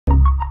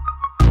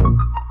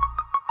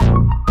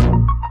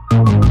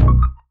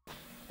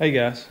Hey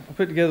guys, I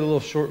put together a little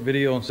short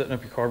video on setting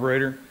up your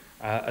carburetor.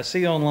 I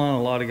see online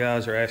a lot of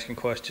guys are asking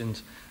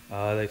questions.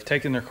 They've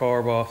taken their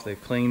carb off,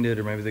 they've cleaned it,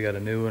 or maybe they got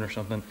a new one or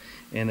something,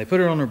 and they put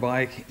it on their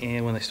bike,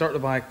 and when they start the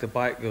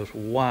bike goes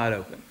wide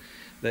open.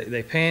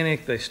 They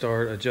panic, they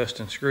start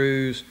adjusting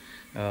screws,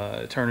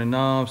 turning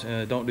knobs,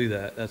 and don't do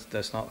that.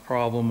 That's not the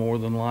problem. More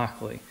than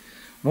likely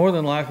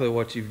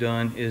what you've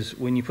done is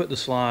when you put the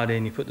slide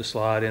in, you put the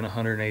slide in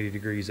 180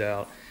 degrees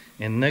out.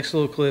 And the next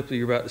little clip that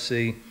you're about to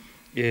see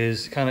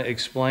is kind of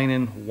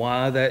explaining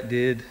why that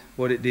did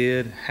what it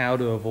did, how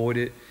to avoid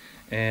it,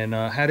 and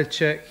how to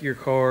check your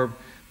carb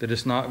that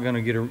it's not going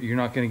to get you're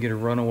not going to get a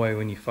runaway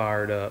when you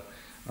fire it up.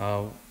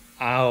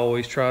 I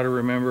always try to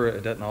remember,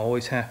 it doesn't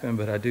always happen,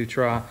 but I do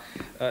try.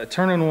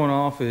 Turning one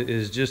off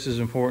is just as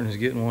important as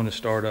getting one to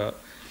start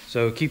up.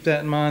 So keep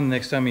that in mind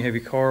next time you have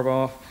your carb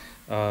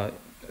off.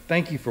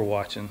 Thank you for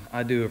watching.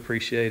 I do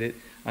appreciate it.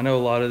 I know a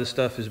lot of this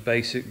stuff is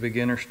basic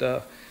beginner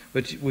stuff,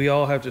 but we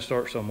all have to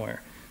start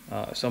somewhere.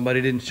 If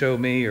somebody didn't show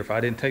me, or if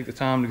I didn't take the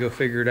time to go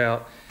figure it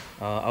out,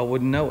 I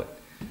wouldn't know it.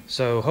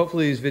 So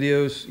hopefully these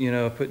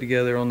videos, put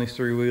together on these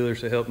three-wheelers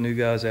to help new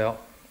guys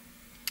out,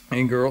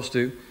 and girls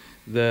too,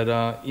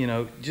 that,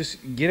 just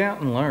get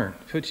out and learn.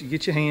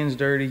 Get your hands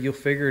dirty, you'll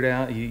figure it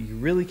out. You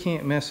really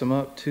can't mess them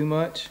up too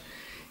much.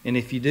 And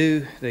if you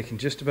do, they can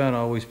just about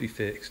always be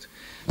fixed.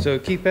 So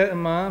keep that in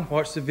mind.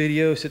 Watch the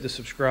videos, hit the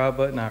subscribe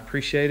button. I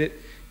appreciate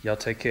it. Y'all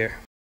take care.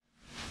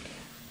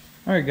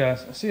 All right,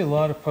 guys, I see a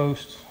lot of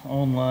posts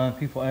online,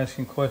 people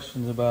asking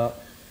questions about,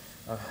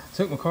 I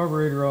took my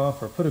carburetor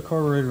off or put a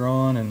carburetor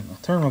on and I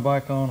turned my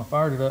bike on, I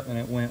fired it up and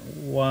it went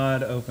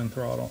wide open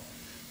throttle.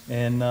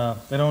 And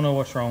they don't know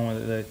what's wrong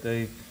with it.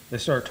 They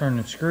start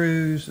turning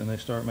screws and they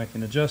start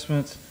making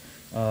adjustments.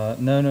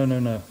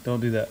 No, don't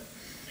do that.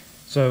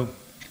 So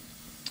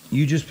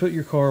you just put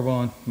your carb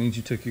on, means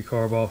you took your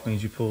carb off,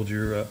 means you pulled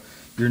your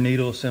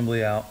needle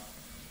assembly out.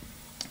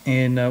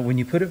 And when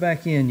you put it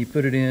back in, you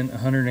put it in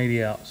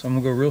 180 out. So I'm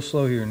gonna go real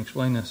slow here and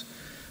explain this.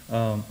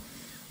 On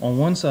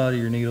one side of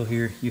your needle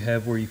here, you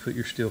have where you put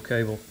your steel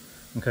cable,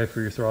 okay, for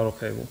your throttle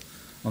cable.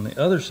 On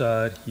the other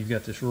side, you've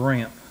got this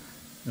ramp,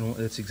 and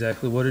that's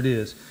exactly what it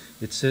is.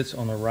 It sits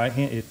on the right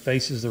hand, it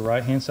faces the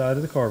right hand side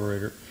of the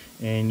carburetor,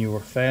 and your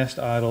fast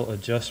idle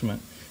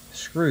adjustment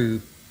screw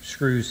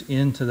screws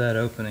into that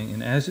opening.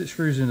 And as it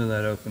screws into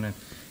that opening,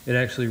 it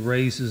actually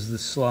raises the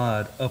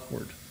slide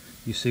upward.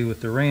 You see with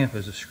the ramp,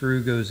 as the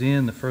screw goes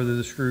in, the further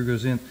the screw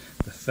goes in,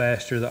 the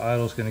faster the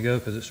idle is going to go,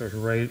 because it starts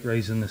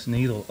raising this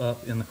needle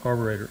up in the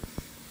carburetor.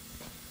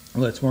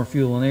 Well, that's more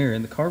fuel and air,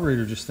 and the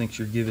carburetor just thinks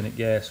you're giving it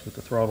gas with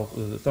the throttle,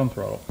 the thumb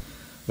throttle.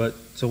 But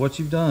so what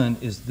you've done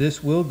is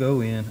this will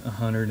go in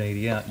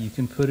 180 out. You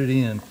can put it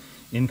in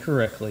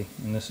incorrectly,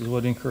 and this is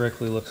what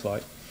incorrectly looks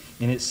like.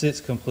 And it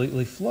sits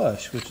completely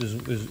flush, which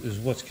is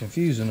what's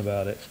confusing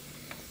about it.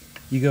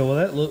 You go, well,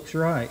 that looks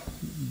right.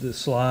 The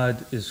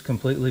slide is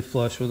completely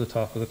flush with the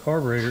top of the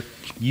carburetor.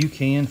 You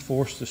can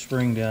force the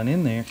spring down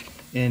in there,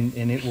 and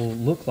it will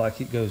look like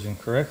it goes in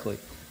correctly,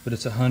 but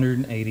it's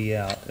 180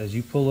 out. As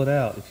you pull it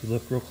out, if you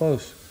look real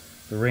close,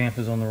 the ramp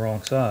is on the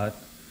wrong side.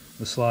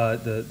 The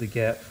slide, the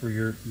gap for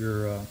your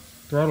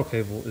throttle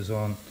cable is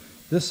on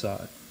this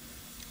side.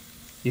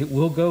 It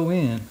will go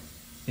in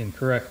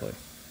incorrectly.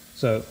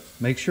 So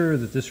make sure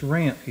that this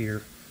ramp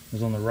here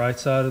is on the right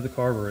side of the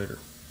carburetor.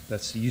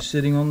 That's you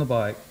sitting on the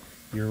bike,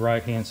 your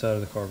right hand side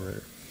of the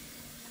carburetor.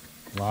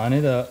 Line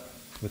it up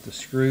with the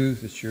screw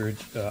that's your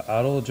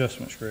idle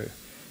adjustment screw.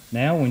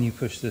 Now when you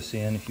push this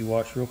in, if you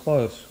watch real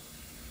close,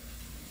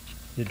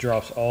 it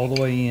drops all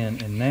the way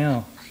in, and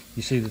now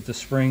you see that the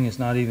spring is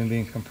not even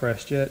being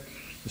compressed yet.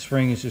 The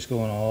spring is just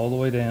going all the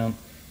way down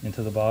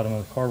into the bottom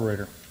of the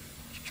carburetor.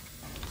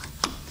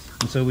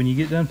 And so when you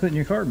get done putting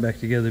your carb back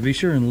together, be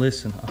sure and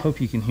listen. I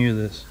hope you can hear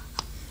this.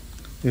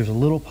 There's a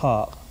little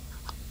pop.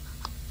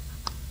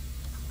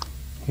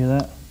 Hear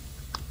that?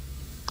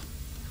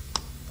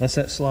 That's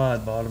that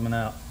slide bottoming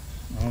out.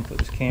 I'm gonna put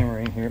this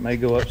camera in here. It may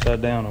go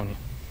upside down on you.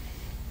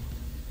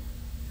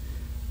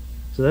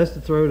 So that's the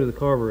throat of the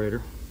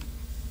carburetor.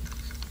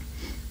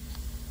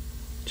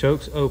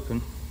 Choke's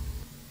open.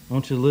 I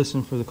want you to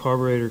listen for the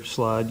carburetor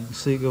slide. You can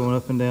see it going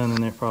up and down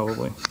in there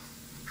probably.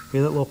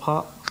 Hear that little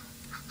pop?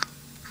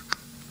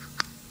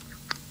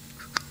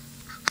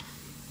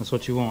 That's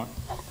what you want.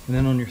 And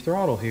then on your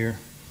throttle here,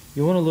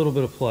 you want a little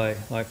bit of play.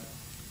 Like,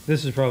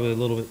 this is probably a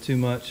little bit too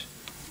much,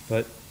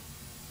 but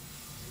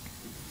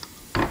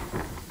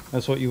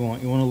that's what you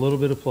want. You want a little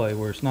bit of play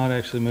where it's not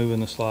actually moving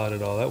the slide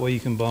at all. That way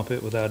you can bump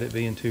it without it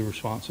being too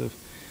responsive.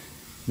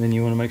 And then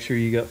you want to make sure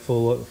you got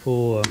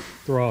full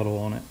throttle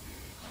on it.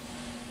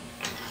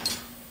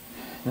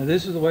 Now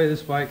this is the way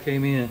this bike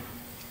came in.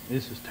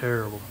 This is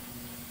terrible.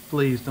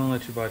 Please don't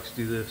let your bikes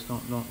do this.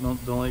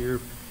 Don't let your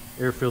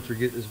air filter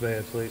get this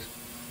bad, please.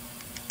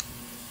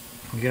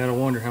 You gotta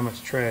wonder how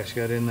much trash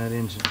got in that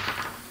engine.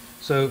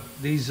 So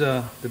these,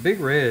 the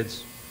big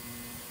reds,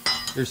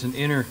 there's an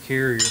inner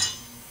carrier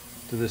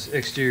to this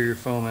exterior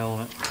foam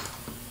element.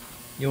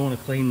 You'll want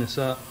to clean this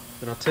up,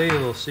 but I'll tell you a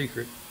little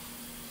secret.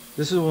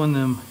 This is one of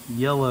them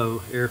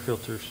yellow air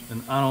filters,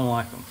 and I don't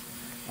like them.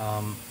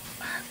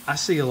 I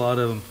see a lot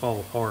of them fall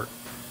apart.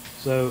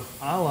 So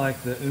I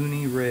like the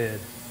Uni Red.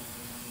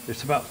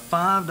 It's about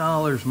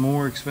 $5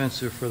 more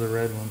expensive for the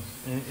red ones.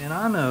 And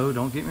I know,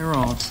 don't get me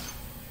wrong,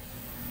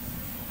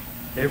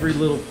 every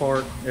little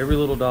part, every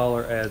little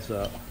dollar adds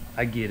up.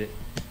 I get it.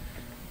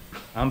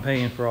 I'm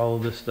paying for all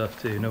of this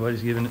stuff too.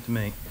 Nobody's giving it to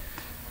me.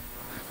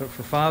 But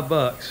for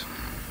 $5,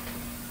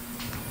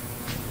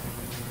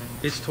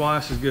 it's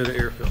twice as good an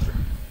air filter.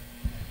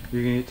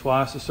 You're gonna get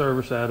twice the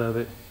service out of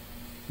it.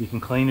 You can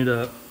clean it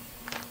up.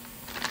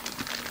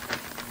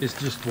 It's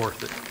just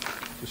worth it.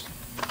 Just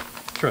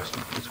trust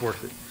me, it's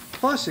worth it.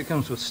 Plus it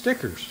comes with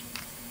stickers.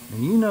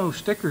 And you know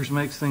stickers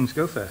makes things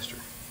go faster.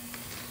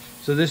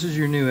 So this is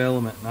your new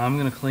element. Now I'm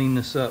gonna clean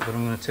this up, but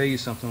I'm gonna tell you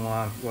something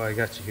why I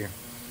got you here.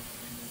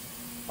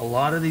 A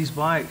lot of these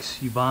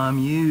bikes, you buy them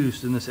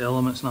used and this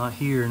element's not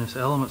here, and this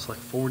element's like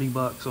 40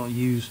 bucks on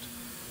used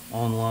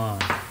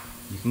online.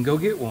 You can go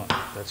get one,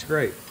 that's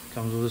great.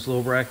 Comes with this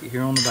little bracket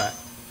here on the back,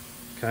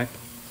 okay?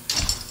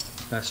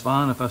 That's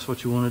fine if that's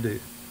what you wanna do.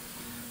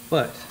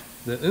 But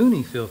the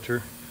Uni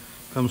filter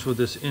comes with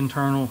this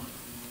internal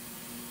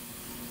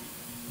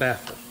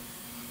baffle.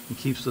 It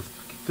keeps the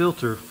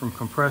filter from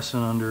compressing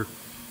under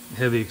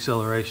heavy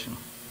acceleration.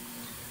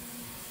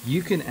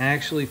 You can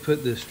actually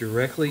put this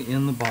directly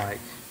in the bike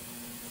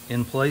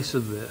in place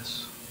of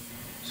this.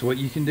 So what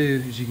you can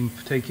do is you can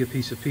take a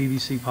piece of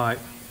PVC pipe.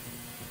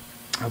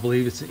 I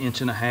believe it's 1.5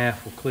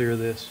 inches. We'll clear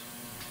this.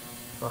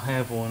 If I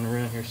have one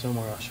around here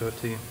somewhere, I'll show it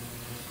to you.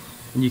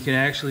 And you can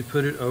actually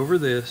put it over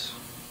this,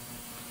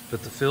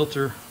 put the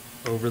filter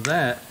over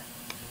that,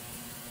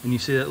 and you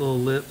see that little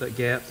lip, that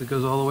gap that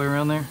goes all the way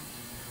around there?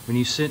 When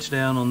you cinch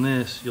down on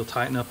this, you'll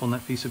tighten up on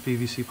that piece of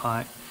PVC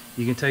pipe.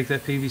 You can take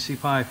that PVC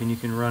pipe and you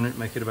can run it,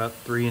 make it about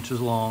 3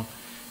 inches long.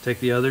 Take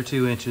the other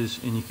 2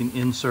 inches and you can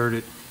insert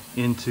it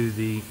into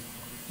the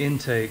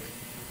intake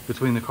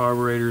between the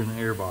carburetor and the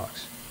air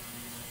box.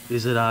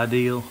 Is it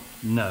ideal?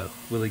 No.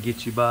 Will it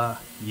get you by?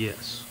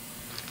 Yes.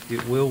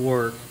 It will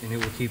work and it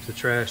will keep the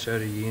trash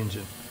out of your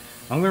engine.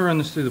 I'm going to run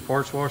this through the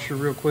parts washer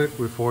real quick.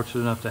 We're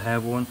fortunate enough to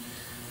have one.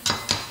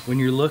 When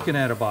you're looking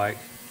at a bike,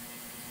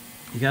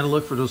 you got to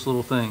look for those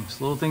little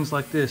things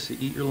like this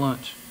that eat your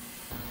lunch.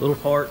 Little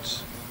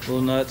parts,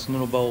 little nuts,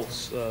 little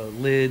bolts,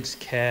 lids,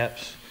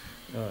 caps,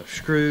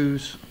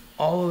 screws,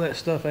 all of that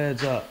stuff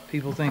adds up.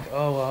 People think,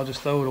 oh, well, I'll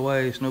just throw it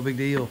away, it's no big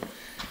deal.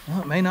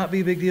 Well, it may not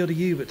be a big deal to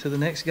you, but to the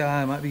next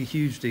guy it might be a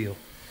huge deal.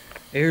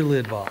 Air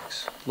lid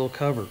box, little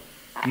cover.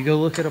 You go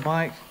look at a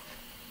bike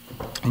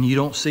and you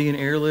don't see an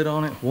air lid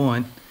on it.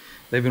 1,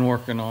 they've been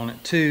working on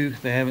it. 2,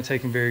 they haven't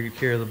taken very good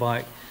care of the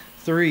bike.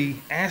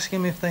 3, ask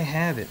them if they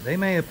have it. They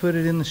may have put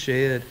it in the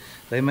shed.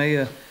 They may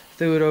have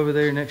threw it over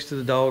there next to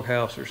the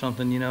doghouse or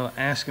something. You know,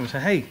 ask them, say,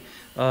 hey,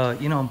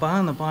 you know, I'm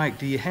buying the bike.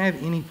 Do you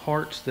have any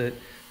parts that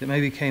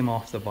maybe came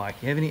off the bike?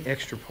 You have any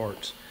extra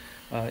parts?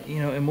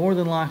 You know, and more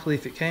than likely,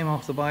 if it came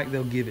off the bike,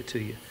 they'll give it to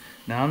you.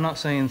 Now, I'm not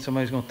saying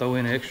somebody's going to throw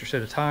in an extra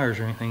set of tires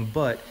or anything,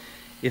 but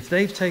if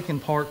they've taken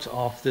parts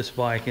off this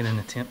bike in an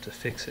attempt to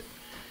fix it,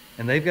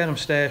 and they've got them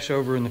stashed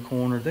over in the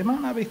corner, they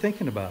might not be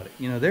thinking about it.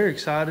 You know, they're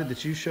excited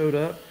that you showed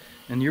up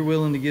and you're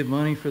willing to give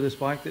money for this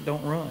bike that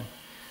don't run.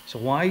 So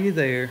while you're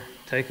there,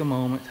 take a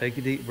moment, take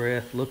a deep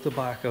breath, look the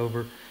bike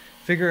over,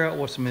 figure out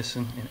what's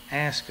missing, and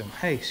ask them,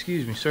 hey,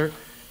 excuse me, sir,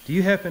 do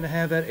you happen to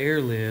have that air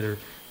lid, or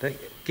that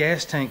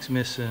gas tank's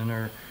missing,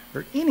 or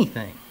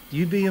anything?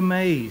 You'd be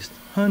amazed.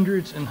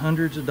 Hundreds and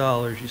hundreds of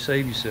dollars you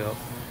save yourself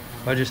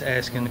by just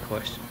asking the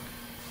question.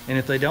 And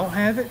if they don't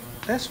have it,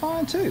 that's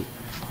fine too.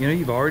 You know,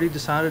 you've already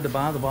decided to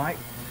buy the bike.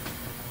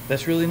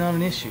 That's really not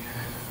an issue,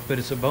 but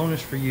it's a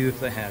bonus for you if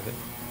they have it.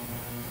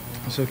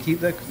 So keep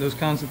those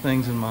kinds of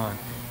things in mind.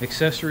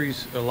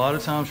 Accessories a lot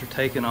of times are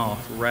taken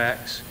off,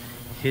 racks,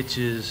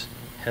 hitches,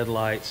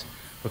 headlights,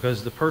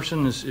 because the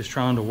person is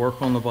trying to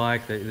work on the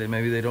bike.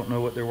 Maybe they don't know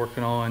what they're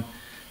working on,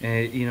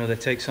 and you know, they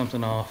take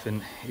something off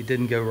and it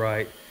didn't go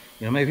right.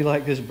 You know, maybe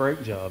like this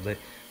brake job,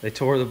 they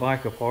tore the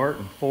bike apart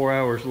and 4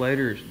 hours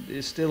later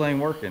it still ain't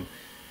working.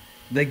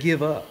 They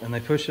give up and they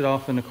push it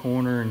off in the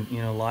corner, and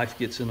you know, life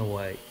gets in the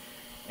way,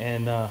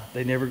 and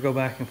they never go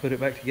back and put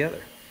it back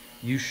together.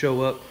 You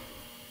show up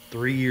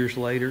 3 years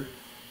later,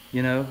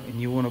 you know, and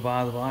you want to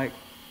buy the bike,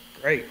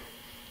 great.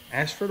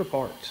 Ask for the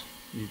parts.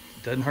 It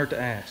doesn't hurt to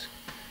ask.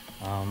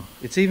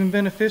 It's even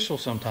beneficial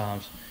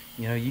sometimes.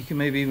 You know, you can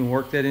maybe even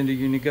work that into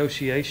your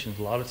negotiations.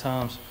 A lot of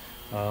times,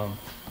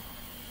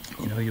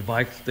 you know, your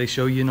bike, they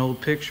show you an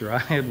old picture. I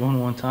had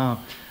one time.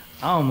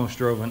 I almost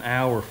drove an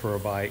hour for a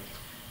bike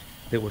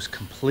that was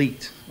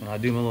complete. And I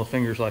do my little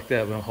fingers like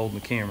that, but I'm holding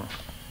the camera.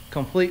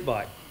 Complete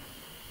bike.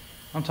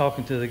 I'm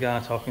talking to the guy,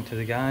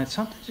 and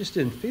something just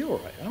didn't feel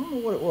right. I don't know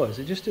what it was.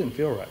 It just didn't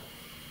feel right.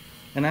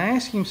 And I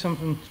asked him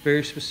something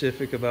very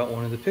specific about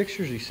one of the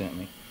pictures he sent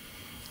me.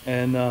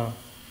 And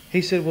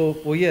he said,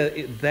 well, yeah,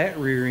 that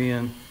rear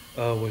end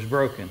was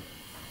broken.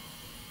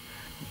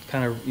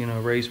 Kind of, you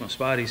know, raised my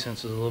spidey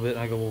senses a little bit.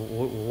 And I go,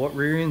 well, what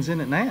rear end's in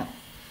it now?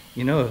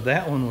 You know, if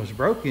that one was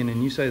broken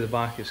and you say the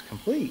bike is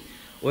complete,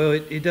 well,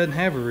 it doesn't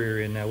have a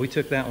rear end now. We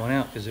took that one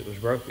out because it was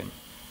broken.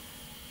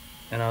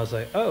 And I was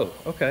like, oh,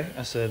 okay.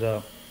 I said,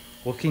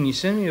 well, can you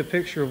send me a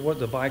picture of what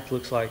the bike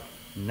looks like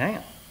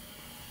now?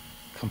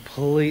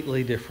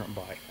 Completely different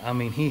bike. I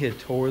mean, he had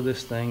tore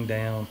this thing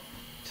down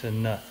to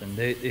nothing.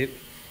 It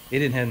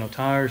didn't have no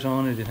tires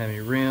on it. It didn't have any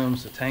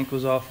rims. The tank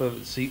was off of it.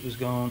 The seat was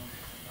gone.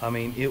 I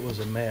mean, it was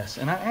a mess.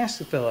 And I asked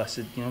the fella, I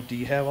said, you know, do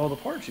you have all the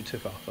parts you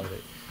took off of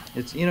it?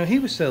 It's, you know, he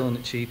was selling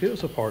it cheap. It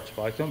was a parts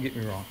bike, don't get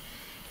me wrong.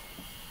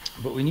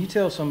 But when you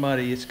tell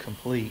somebody it's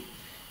complete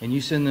and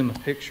you send them a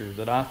picture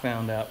that I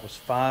found out was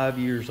 5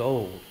 years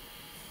old,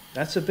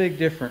 that's a big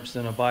difference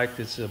than a bike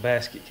that's a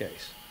basket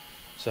case.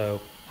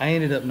 So I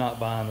ended up not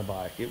buying the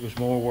bike. It was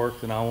more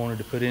work than I wanted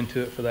to put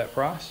into it for that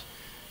price,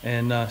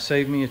 and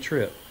saved me a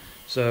trip.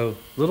 So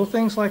little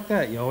things like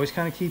that you always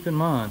kind of keep in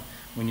mind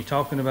when you're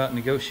talking about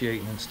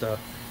negotiating and stuff.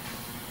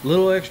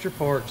 Little extra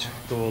parts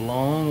go a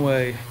long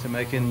way to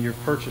making your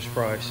purchase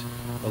price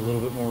a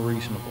little bit more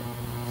reasonable.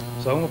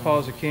 So I'm going to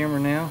pause the camera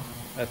now.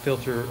 That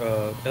filter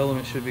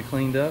element should be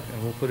cleaned up,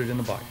 and we'll put it in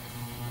the bike.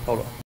 Hold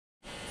on.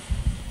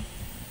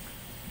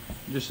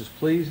 Just as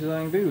pleased as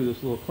I can be with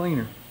this little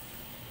cleaner.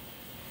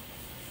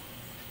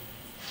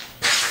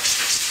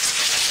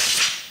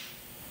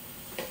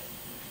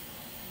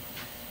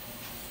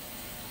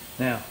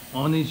 Now,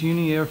 on these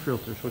uni air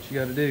filters, what you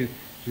got to do is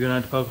you're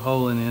going to have to poke a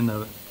hole in the end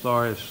of it.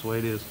 Sorry, that's just the way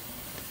it is.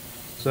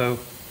 So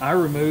I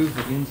remove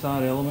the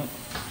inside element,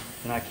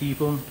 and I keep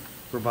them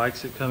for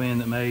bikes that come in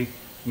that may,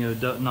 you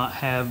know, not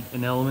have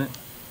an element,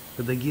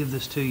 but they give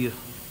this to you.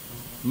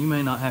 You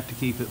may not have to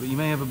keep it, but you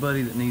may have a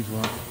buddy that needs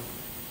one.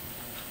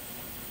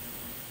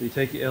 So you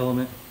take your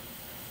element,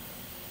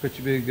 put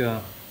your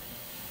big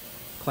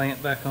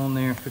clamp back on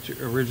there, put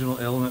your original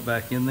element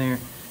back in there,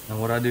 and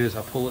what I do is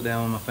I pull it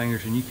down with my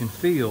fingers, and you can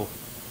feel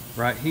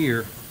right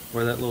here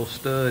where that little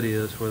stud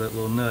is, where that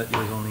little nut is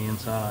on the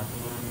inside.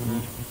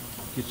 And you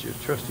get your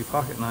trusty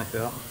pocket knife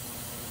out.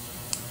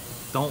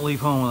 Don't leave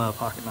home without a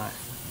pocket knife.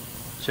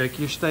 Check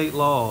your state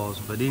laws,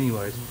 but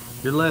anyways, if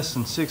you're less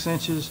than 6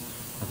 inches,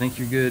 I think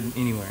you're good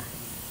anywhere.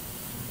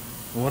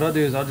 And what I'll do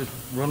is I'll just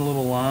run a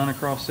little line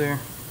across there.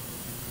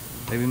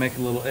 Maybe make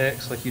a little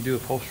X like you do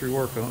upholstery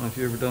work. I don't know if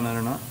you've ever done that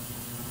or not.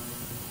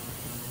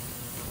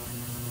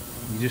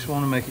 You just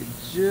want to make it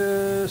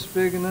just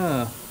big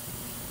enough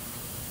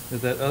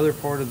that that other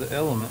part of the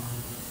element.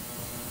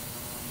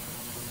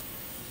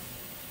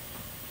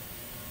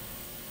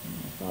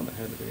 I thought it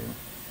had to be in.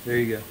 There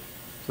you go.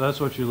 So that's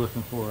what you're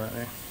looking for right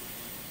there.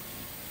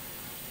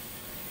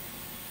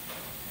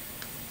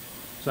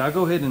 So I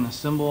go ahead and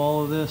assemble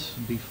all of this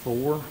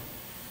before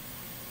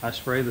I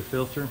spray the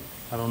filter.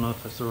 I don't know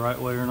if that's the right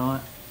way or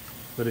not,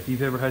 but if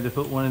you've ever had to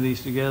put one of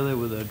these together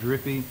with a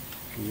drippy,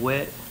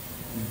 wet,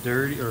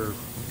 dirty, or,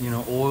 you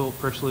know, oil,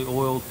 freshly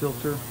oiled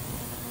filter,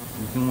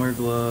 you can wear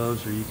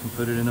gloves, or you can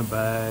put it in a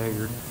bag,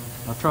 or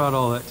I've tried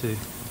all that too.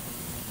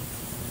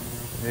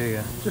 There you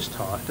go, just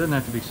taut. It doesn't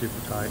have to be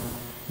super tight.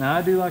 Now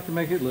I do like to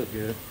make it look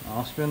good.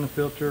 I'll spin the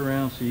filter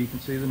around so you can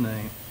see the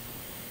name,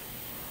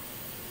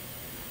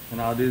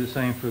 and I'll do the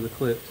same for the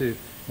clip too.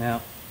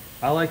 Now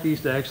I like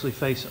these to actually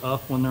face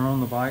up when they're on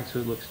the bike, so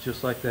it looks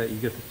just like that. You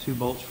get the 2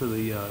 bolts for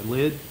the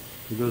lid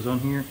that goes on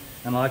here,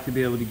 and I like to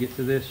be able to get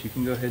to this. You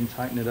can go ahead and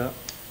tighten it up.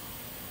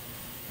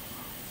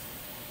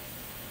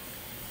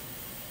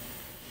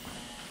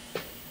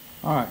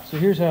 Alright, so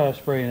here's how I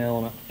spray an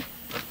element.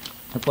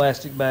 The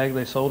plastic bag,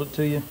 they sold it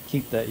to you.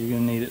 Keep that, you're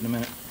going to need it in a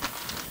minute.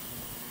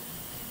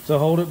 So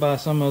hold it by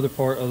some other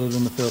part other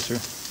than the filter.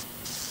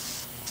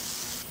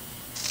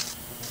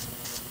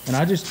 And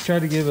I just try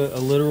to give a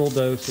literal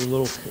dose, a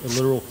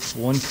literal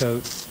 1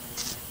 coat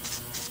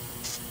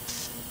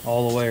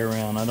all the way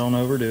around. I don't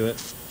overdo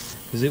it,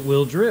 because it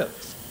will drip.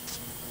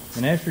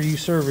 And after you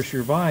service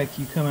your bike,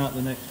 you come out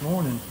the next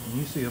morning and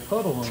you see a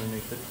puddle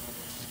underneath it.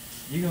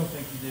 You're going to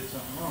think you did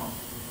something wrong.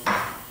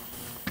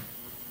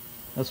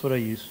 That's what I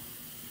use.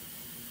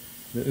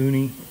 The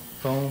Uni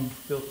foam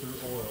filter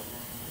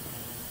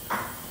oil.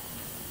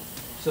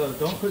 So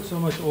don't put so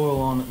much oil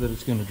on it that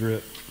it's going to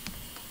drip.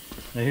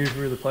 Now here's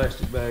where the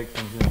plastic bag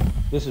comes in.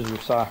 This is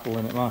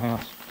recycling at my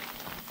house.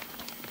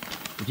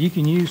 If you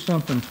can use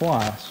something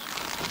twice,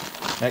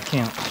 that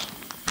counts.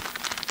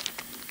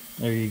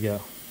 There you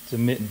go. It's a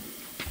mitten.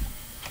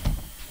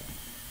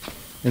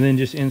 And then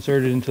just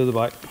insert it into the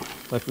bike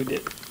like we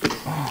did.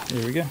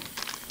 There we go.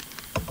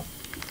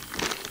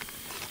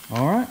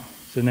 Alright,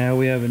 so now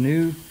we have a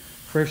new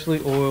freshly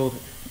oiled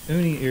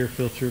Uni air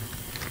filter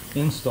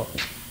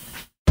installed.